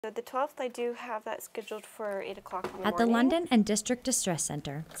So the 12th, I do have that scheduled for 8 o'clock in the morning. At the London and District Distress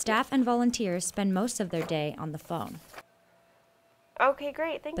Centre, staff and volunteers spend most of their day on the phone. Okay,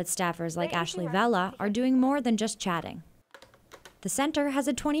 great. Thanks. But staffers like Great, Ashley thank you, Vella are doing more than just chatting. The centre has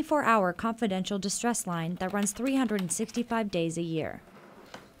a 24-hour confidential distress line that runs 365 days a year.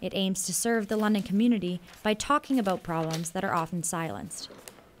 It aims to serve the London community by talking about problems that are often silenced.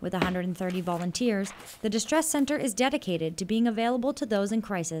 With 130 volunteers, the Distress Centre is dedicated to being available to those in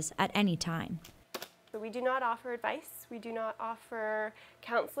crisis at any time. So we do not offer advice, we do not offer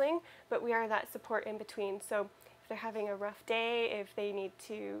counseling, but we are that support in between. So if they're having a rough day, if they need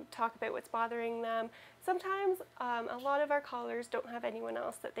to talk about what's bothering them, sometimes a lot of our callers don't have anyone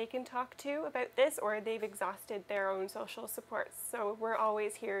else that they can talk to about this, or they've exhausted their own social supports. So we're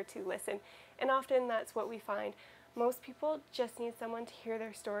always here to listen. And often that's what we find. Most people just need someone to hear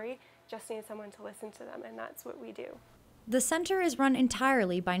their story, just need someone to listen to them, and that's what we do. The centre is run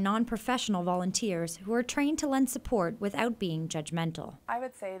entirely by non-professional volunteers who are trained to lend support without being judgmental. I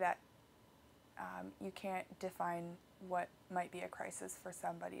would say that you can't define what might be a crisis for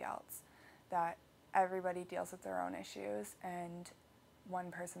somebody else, that everybody deals with their own issues, and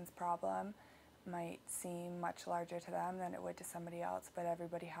one person's problem might seem much larger to them than it would to somebody else, but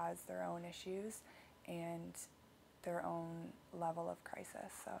everybody has their own issues and their own level of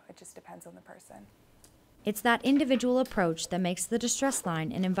crisis, so it just depends on the person. It's that individual approach that makes the distress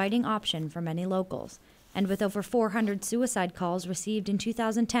line an inviting option for many locals. And with over 400 suicide calls received in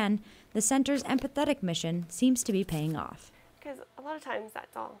 2010, the centre's empathetic mission seems to be paying off. Because a lot of times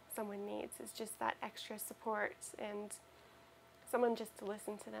that's all someone needs, is just that extra support and someone just to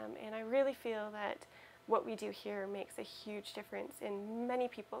listen to them. And I really feel that what we do here makes a huge difference in many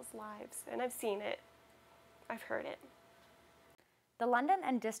people's lives. And I've seen it. I've heard it. The London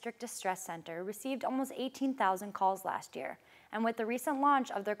and District Distress Centre received almost 18,000 calls last year, and with the recent launch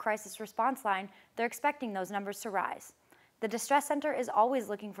of their crisis response line, they're expecting those numbers to rise. The Distress Centre is always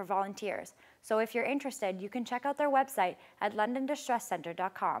looking for volunteers, so if you're interested, you can check out their website at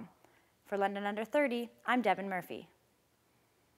londondistresscentre.com. For London Under 30, I'm Devin Murphy.